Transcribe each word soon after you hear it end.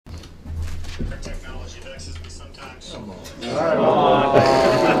Technology vexes me sometimes. Come on.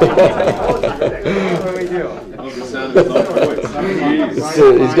 What do we do? Love the sound of his own voice.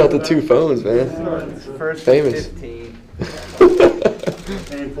 He's got the two phones, man. First Famous. 15.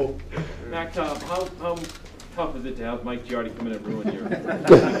 Painful. Mac, how tough is it to have Mike Giardi come in and ruin your?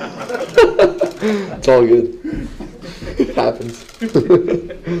 It's all good. It happens.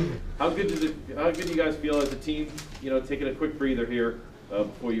 How good do you guys feel as a team? Taking a quick breather here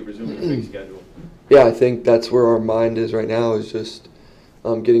before you resume your big schedule. Yeah, I think that's where our mind is right now, is just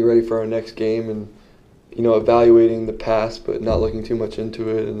getting ready for our next game and evaluating the past, but not looking too much into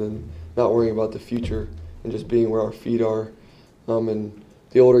it, and then not worrying about the future and just being where our feet are. And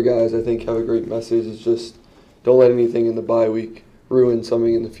the older guys, I think, have a great message. It's just don't let anything in the bye week ruin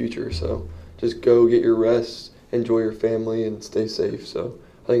something in the future. So just go get your rest, enjoy your family, and stay safe. So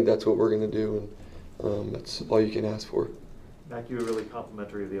I think that's what we're going to do, and that's all you can ask for. Mac, you were really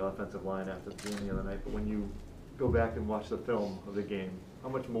complimentary of the offensive line after the game the other night, but when you go back and watch the film of the game, how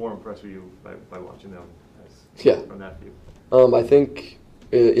much more impressed were you by watching them from that view? I think,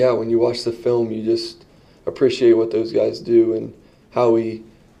 when you watch the film, you just appreciate what those guys do and how we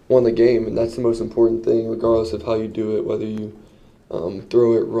won the game, and that's the most important thing, regardless of how you do it, whether you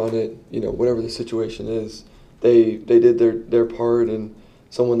throw it, run it, whatever the situation is. They did their part, and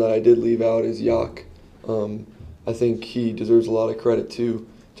someone that I did leave out is Yak. I think he deserves a lot of credit too,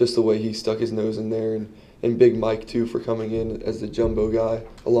 just the way he stuck his nose in there, and Big Mike too for coming in as the jumbo guy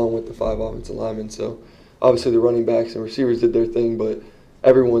along with the 5 offensive linemen. So obviously the running backs and receivers did their thing, but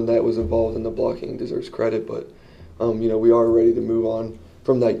everyone that was involved in the blocking deserves credit. But we are ready to move on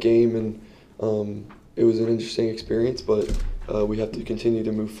from that game, and it was an interesting experience, but we have to continue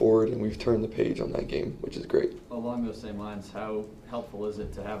to move forward, and we've turned the page on that game, which is great. Along those same lines, how helpful is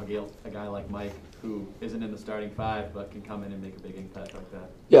it to have a guy like Mike who isn't in the starting 5 but can come in and make a big impact like that?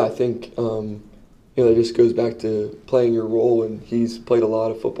 Yeah, I think it just goes back to playing your role, and he's played a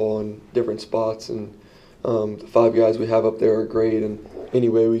lot of football in different spots, and the 5 guys we have up there are great, and any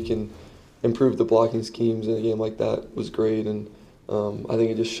way we can improve the blocking schemes in a game like that was great, and I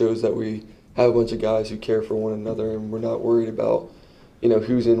think it just shows that we have a bunch of guys who care for one another, and we're not worried about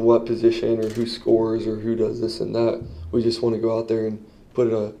who's in what position or who scores or who does this and that. We just want to go out there and put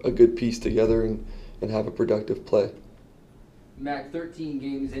a good piece together and have a productive play. Mac, 13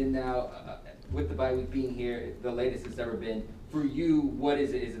 games in now, with the bye week being here, the latest it's ever been. For you, what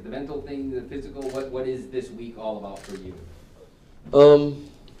is it? Is it the mental thing, the physical? What is this week all about for you?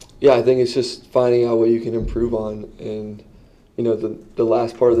 Yeah, I think it's just finding out what you can improve on, and the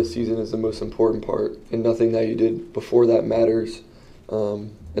last part of the season is the most important part, and nothing that you did before that matters.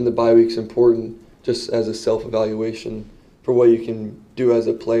 And the bye week's important just as a self-evaluation for what you can do as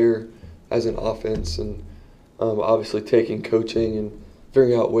a player, as an offense, and obviously taking coaching and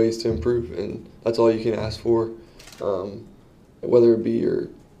figuring out ways to improve, and that's all you can ask for, whether it be your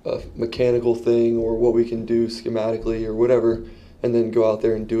mechanical thing or what we can do schematically or whatever, and then go out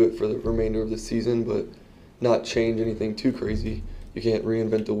there and do it for the remainder of the season, but not change anything too crazy. You can't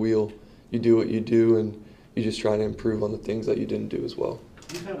reinvent the wheel. You do what you do, and you just try to improve on the things that you didn't do as well.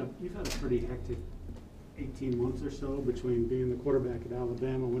 You've had a pretty hectic 18 months or so between being the quarterback at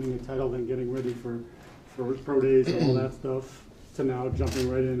Alabama, winning the title, then getting ready for pro days and all that stuff, to now jumping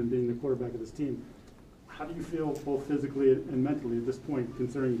right in and being the quarterback of this team. How do you feel both physically and mentally at this point,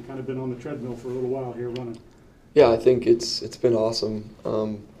 considering you've kind of been on the treadmill for a little while here running? Yeah, I think it's been awesome.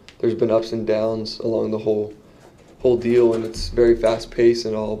 There's been ups and downs along the whole deal, and it's very fast-paced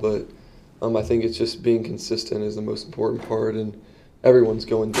and all, but I think it's just being consistent is the most important part, and everyone's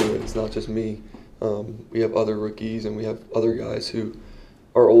going through it. It's not just me. We have other rookies, and we have other guys who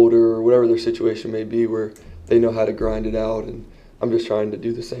are older or whatever their situation may be, where they know how to grind it out, and I'm just trying to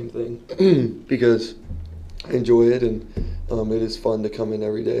do the same thing because I enjoy it, and it is fun to come in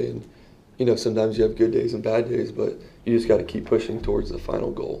every day. And sometimes you have good days and bad days, but you just got to keep pushing towards the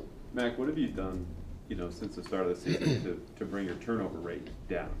final goal. Mac, what have you done, since the start of the season to bring your turnover rate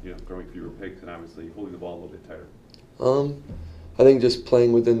down? Throwing fewer picks and obviously holding the ball a little bit tighter. I think just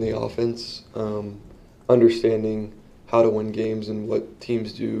playing within the offense, understanding how to win games and what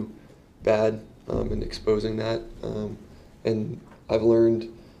teams do bad, and exposing that. And I've learned,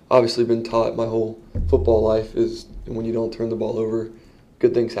 obviously been taught my whole football life, is when you don't turn the ball over,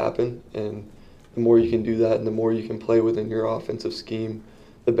 good things happen. And the more you can do that and the more you can play within your offensive scheme,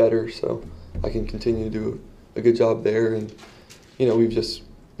 the better. So I can continue to do a good job there. And, we've just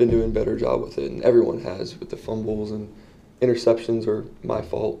been doing a better job with it. And everyone has, with the fumbles, and interceptions are my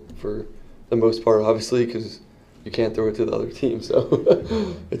fault for the most part, obviously, because you can't throw it to the other team.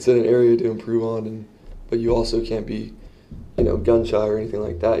 So it's an area to improve on. But you also can't be, gun shy or anything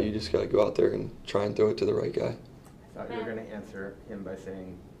like that. You just got to go out there and try and throw it to the right guy. I thought you were going to answer him by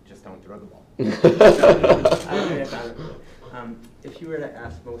saying, just don't throw the ball. If you were to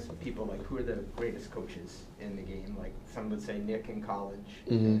ask most people, like, who are the greatest coaches in the game, like some would say Nick in college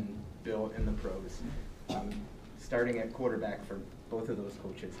and Bill in the pros, starting at quarterback for both of those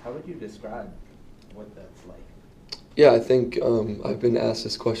coaches, how would you describe what that's like? Yeah, I think I've been asked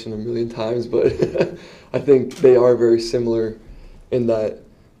this question a million times, but I think they are very similar in that,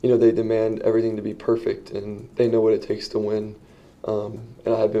 they demand everything to be perfect and they know what it takes to win. And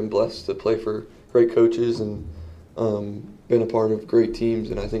I've been blessed to play for great coaches and been a part of great teams,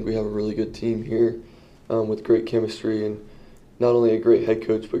 and I think we have a really good team here with great chemistry and not only a great head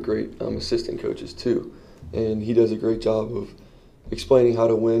coach but great assistant coaches too. And he does a great job of explaining how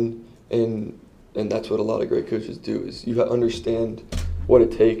to win, and that's what a lot of great coaches do is you understand what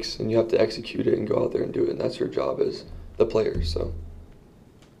it takes and you have to execute it and go out there and do it, and that's your job as the player. So.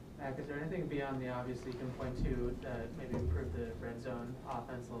 Mac, is there anything beyond the obvious you can point to that maybe improve the red zone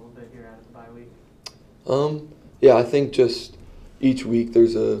offense a little bit here out of the bye week? Yeah, I think just each week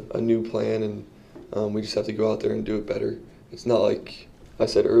there's a new plan, and we just have to go out there and do it better. It's not like I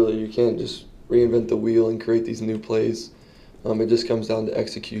said earlier, you can't just reinvent the wheel and create these new plays. It just comes down to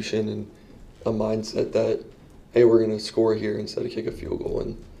execution and a mindset that, hey, we're going to score here instead of kick a field goal,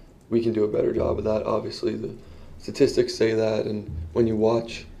 and we can do a better job of that. Obviously, the statistics say that, and when you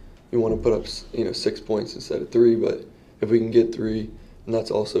watch, you want to put up 6 points instead of 3, but if we can get 3, and that's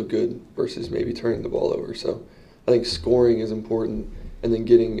also good versus maybe turning the ball over. So I think scoring is important, and then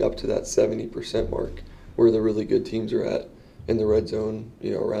getting up to that 70% mark where the really good teams are at in the red zone,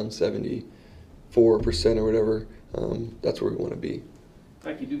 around 74% or whatever. That's where we want to be.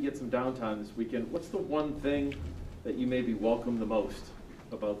 Mike, you do get some downtime this weekend. What's the one thing that you maybe welcome the most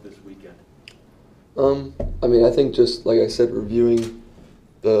about this weekend? I think just like I said, reviewing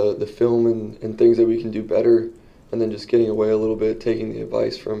the film and things that we can do better, and then just getting away a little bit, taking the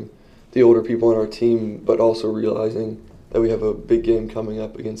advice from the older people on our team, but also realizing that we have a big game coming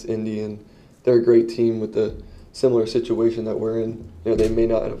up against Indy, and they're a great team with the similar situation that we're in. They may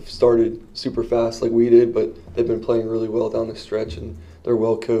not have started super fast like we did, but they've been playing really well down the stretch, and they're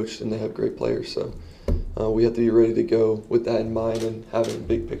well coached, and they have great players. So we have to be ready to go with that in mind and having a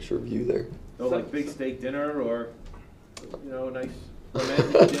big picture view there. No, like big steak dinner or, a nice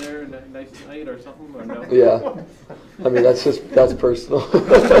romantic dinner, a nice night or something, or no? Yeah. That's personal.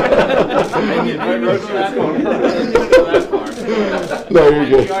 No, you're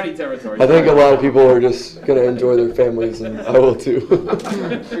good. I think a lot of people are just going to enjoy their families, and I will too.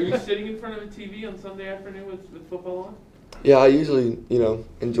 Are you sitting in front of a TV on Sunday afternoon with football on? Yeah, I usually,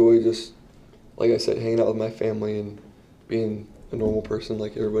 enjoy just, like I said, hanging out with my family and being a normal person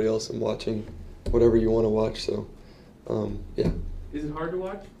like everybody else and watching whatever you want to watch. So, yeah. Is it hard to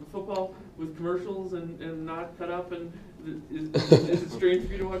watch football with commercials and not cut up? And is it strange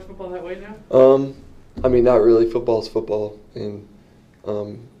for you to watch football that way now? Not really. Football's football, and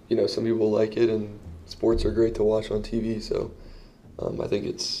some people like it, and sports are great to watch on TV. So, I think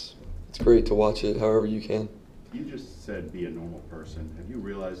it's great to watch it however you can. You just said be a normal person. Have you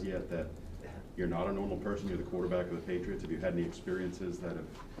realized yet that you're not a normal person? You're the quarterback of the Patriots. Have you had any experiences that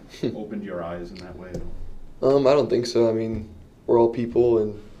have opened your eyes in that way at all? I don't think so. We're all people,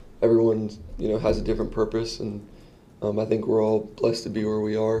 and everyone, has a different purpose, and I think we're all blessed to be where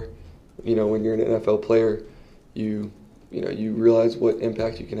we are. When you're an NFL player, you realize what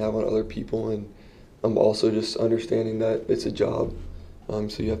impact you can have on other people, and also just understanding that it's a job.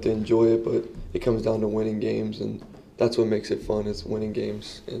 So you have to enjoy it, but it comes down to winning games, and that's what makes it fun, is winning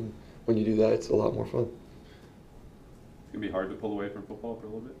games. And when you do that, it's a lot more fun. It's going to be hard to pull away from football for a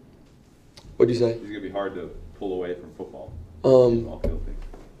little bit? What'd you say? It's going to be hard to pull away from football. I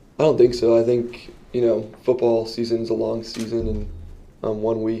don't think so. I think, football season's a long season, and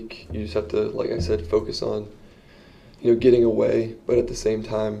 1 week you just have to, like I said, focus on, getting away, but at the same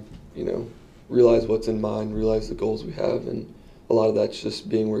time, realize what's in mind, realize the goals we have, and a lot of that's just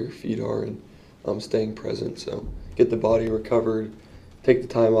being where your feet are and staying present. So get the body recovered, take the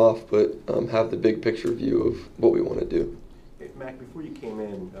time off, but have the big picture view of what we want to do. Hey, Mac, before you came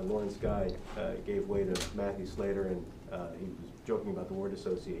in, Lawrence Guy gave way to Matthew Slater, and he was joking about the word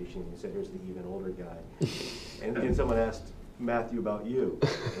association. He said, here's the even older guy. And someone asked Matthew about you,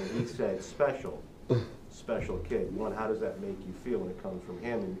 and he said, special kid. One, how does that make you feel when it comes from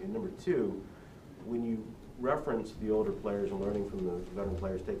him? And number two, when you reference the older players and learning from the veteran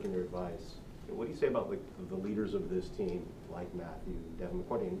players, taking their advice, what do you say about the leaders of this team, like Matthew, Devin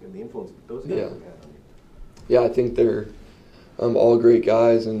McCourty, and the influence that those guys have had on you? Yeah, I think they're all great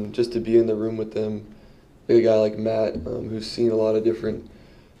guys, and just to be in the room with them a guy like Matt, who's seen a lot of different,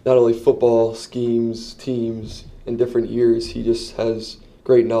 not only football schemes, teams in different years. He just has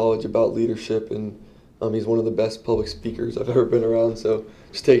great knowledge about leadership, and he's one of the best public speakers I've ever been around. So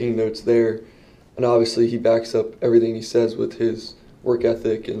just taking notes there, and obviously he backs up everything he says with his work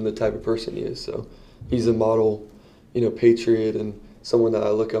ethic and the type of person he is. So he's a model, patriot and someone that I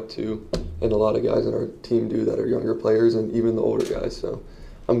look up to, and a lot of guys on our team do that are younger players and even the older guys. So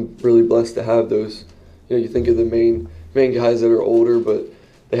I'm really blessed to have those. You think of the main guys that are older, but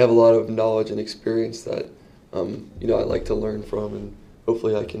they have a lot of knowledge and experience that I like to learn from, and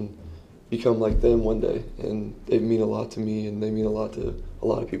hopefully I can become like them one day. And they mean a lot to me, and they mean a lot to a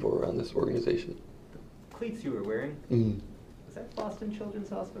lot of people around this organization. Cleats you were wearing, Mm-hmm. was that Boston Children's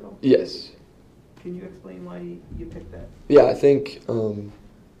Hospital? Yes. Can you explain why you picked that? Yeah, I think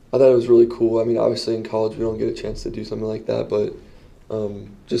I thought it was really cool. I mean, obviously in college we don't get a chance to do something like that, but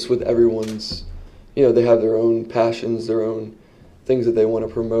just with everyone's, they have their own passions, their own things that they want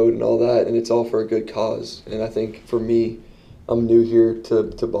to promote and all that, and it's all for a good cause. And I think for me, I'm new here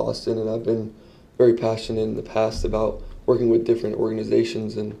to Boston, and I've been very passionate in the past about working with different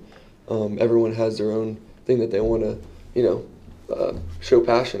organizations, and everyone has their own thing that they want to, show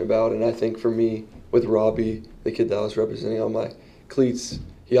passion about. And I think for me, with Robbie, the kid that I was representing on my cleats,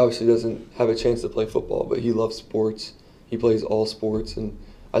 he obviously doesn't have a chance to play football, but he loves sports. He plays all sports, and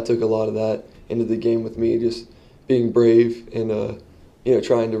I took a lot of that into the game with me, just being brave and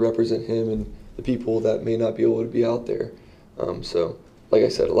trying to represent him and the people that may not be able to be out there. So, like I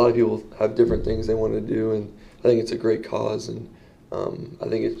said, a lot of people have different things they want to do, and I think it's a great cause, and I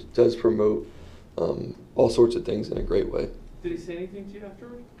think it does promote all sorts of things in a great way. Did he say anything to you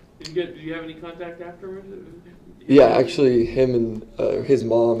afterwards? Did you have any contact afterwards? Yeah, actually, him and his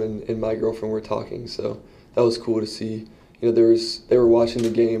mom and my girlfriend were talking, so that was cool to see. They were watching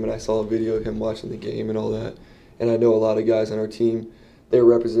the game, and I saw a video of him watching the game and all that. And I know a lot of guys on our team, they were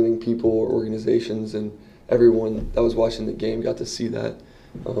representing people or organizations, and everyone that was watching the game got to see that.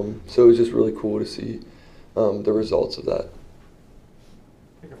 So it was just really cool to see the results of that.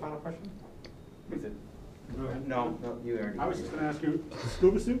 Take a final question? Was it? Go ahead. No, you already. I was just going to ask you,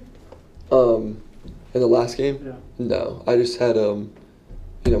 scuba suit? In the last game? Yeah. No, I just had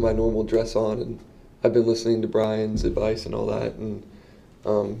my normal dress on, and I've been listening to Brian's advice and all that, and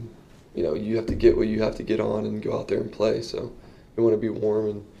you have to get what you have to get on and go out there and play. So you want to be warm,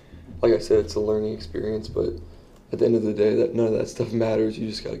 and like I said, it's a learning experience, but at the end of the day, none of that stuff matters. You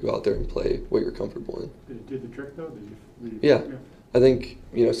just got to go out there and play what you're comfortable in. Did it do the trick, though? Yeah. I think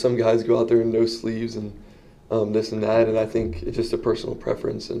some guys go out there in no sleeves and this and that, and I think it's just a personal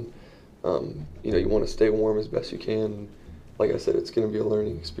preference, and you want to stay warm as best you can. And like I said, it's going to be a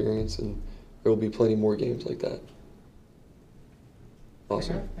learning experience, and there will be plenty more games like that.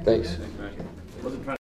 Awesome. Thanks. Thanks, Matt. Wasn't trying